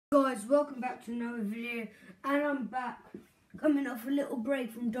Guys, welcome back to another video, and I'm back coming off a little break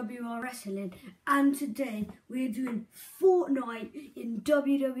from WR Wrestling, and today we're doing Fortnite in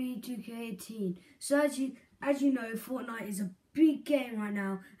WWE 2K18. So as you know, Fortnite is a big game right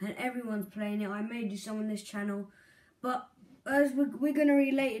now and everyone's playing it. I may do some on this channel, but as we're going to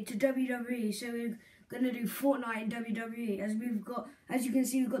relate it to WWE, so we're going to do Fortnite in WWE. As you can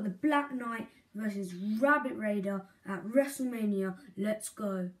see, we've got the Black Knight versus Rabbit Raider at WrestleMania. Let's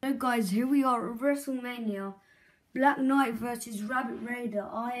go. So guys, here we are at WrestleMania. Black Knight versus Rabbit Raider.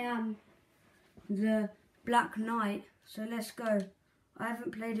 I am the Black Knight, so let's go. I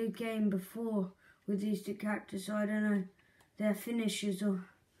haven't played a game before with these two characters, so I don't know their finishes or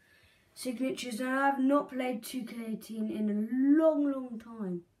signatures, and I have not played 2K18 in a long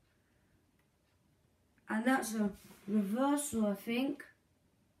time. And that's a reversal, I think.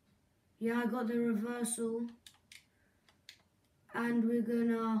 Yeah, I got the reversal. And we're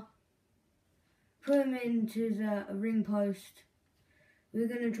gonna put him into the ring post. We're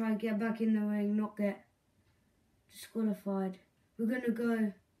gonna try and get back in the ring, not get disqualified. We're gonna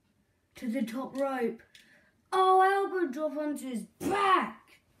go to the top rope. Oh, elbow drop onto his back.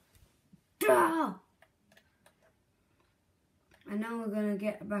 Duh! And now we're gonna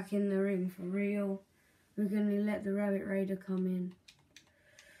get back in the ring for real. We're gonna let the Rabbit Raider come in.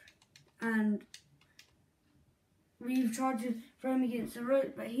 And we've tried to throw him against the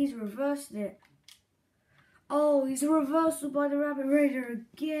rope, but he's reversed it. Oh, he's a reversal by the Rabbit Raider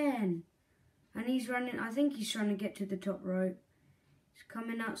again. And he's running, I think he's trying to get to the top rope. He's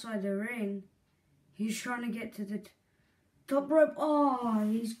coming outside the ring. He's trying to get to the top rope. Oh,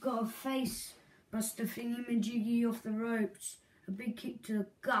 he's got a face buster thingy-majiggy off the ropes. A big kick to the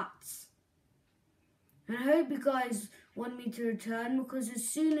guts. And I hope you guys want me to return, because as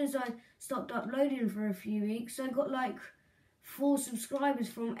soon as I stopped uploading for a few weeks, I got like 4 subscribers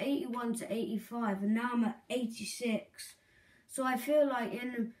from 81 to 85, and now I'm at 86. So I feel like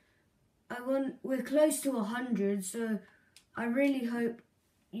we're close to 100, so I really hope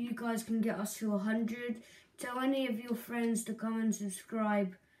you guys can get us to 100. Tell any of your friends to come and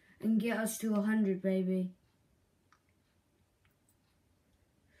subscribe and get us to 100, baby.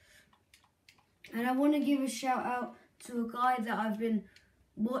 And I want to give a shout out to a guy that I've been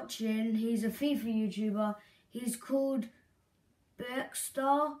watching. He's a FIFA YouTuber. He's called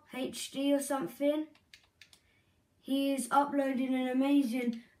Berkstar HD or something. He is uploading an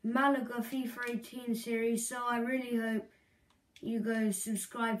amazing Malaga FIFA 18 series, so I really hope you guys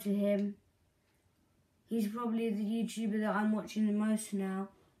subscribe to him. He's probably the YouTuber that I'm watching the most now,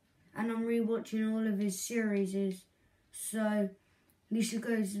 and I'm rewatching all of his series, so you should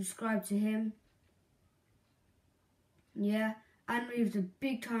go subscribe to him. Yeah, and with the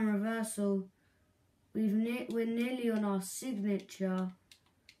big time reversal, we're nearly on our signature.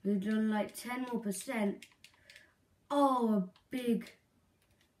 We've done like 10 more %. Oh, a big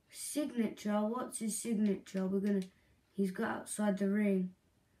signature. What's his signature? He's got outside the ring.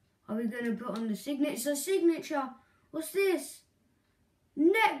 Are we gonna put on the signature? Signature. What's this?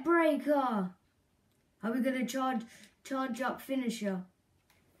 Neck breaker. Are we gonna charge up finisher?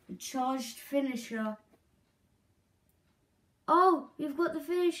 A charged finisher. Oh, you've got the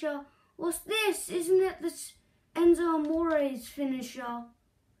finisher. What's this? Isn't it the Enzo Amore's finisher?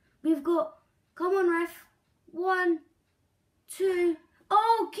 We've got, come on ref. 1, 2,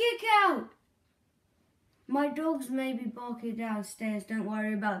 oh, kick out. My dogs may be barking downstairs, don't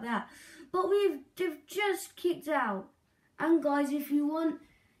worry about that. But they've just kicked out. And guys, if you want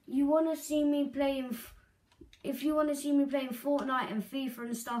to see me playing Fortnite and FIFA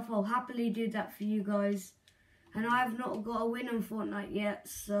and stuff, I'll happily do that for you guys. And I have not got a win on Fortnite yet,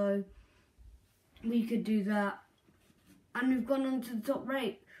 so we could do that. And we've gone on to the top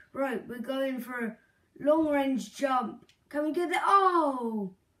rope. We're going for a long range jump. Can we get there?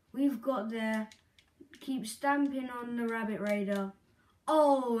 Oh, we've got there. Keep stamping on the Rabbit Raider.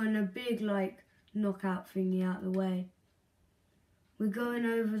 Oh, and a big like knockout thingy out of the way. We're going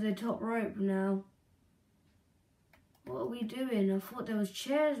over the top rope now. What are we doing? I thought there was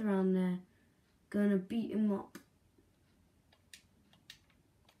chairs around there. Gonna beat him up.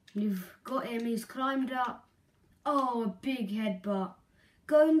 You've got him, he's climbed up. Oh, a big headbutt.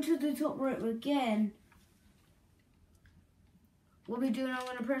 Going to the top rope again. What are we doing? I'm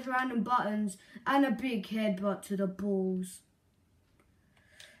gonna press random buttons and a big headbutt to the balls.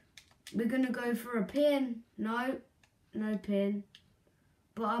 We're gonna go for a pin. No pin.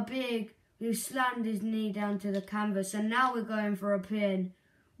 But a big, we've slammed his knee down to the canvas, and now we're going for a pin.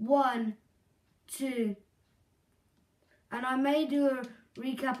 1, 2, and I may do a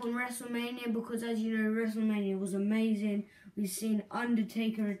recap on WrestleMania, because as you know, WrestleMania was amazing. We've seen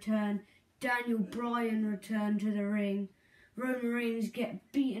Undertaker return, Daniel Bryan return to the ring, Roman Reigns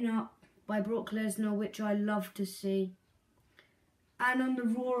get beaten up by Brock Lesnar, which I love to see. And on the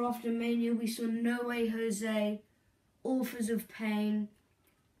Raw after Mania, we saw No Way Jose, Authors of Pain,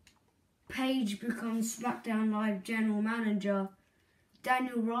 Paige becomes SmackDown Live General Manager,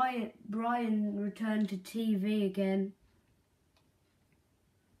 Daniel Bryan returned to TV again.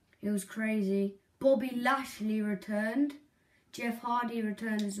 It was crazy. Bobby Lashley returned. Jeff Hardy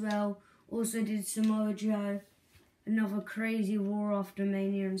returned as well. Also did Samoa Joe. Another crazy Raw after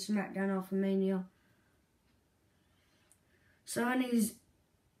Mania and SmackDown after Mania. So and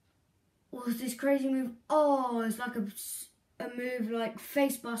what's this crazy move? Oh, it's like a move like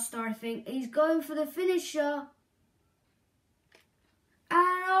Face Buster, I think. He's going for the finisher.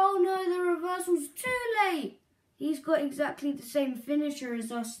 And oh no, the reversal's too late. He's got exactly the same finisher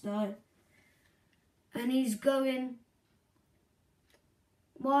as us though. And he's going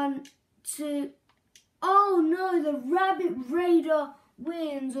 1, 2. Oh no, the Rabbit Raider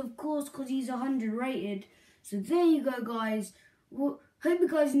wins, of course, because he's 100 rated. So there you go, guys. Well, hope you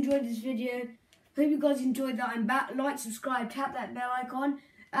guys enjoyed this video. Hope you guys enjoyed that I'm back. Like, subscribe, tap that bell icon,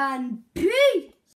 and peace!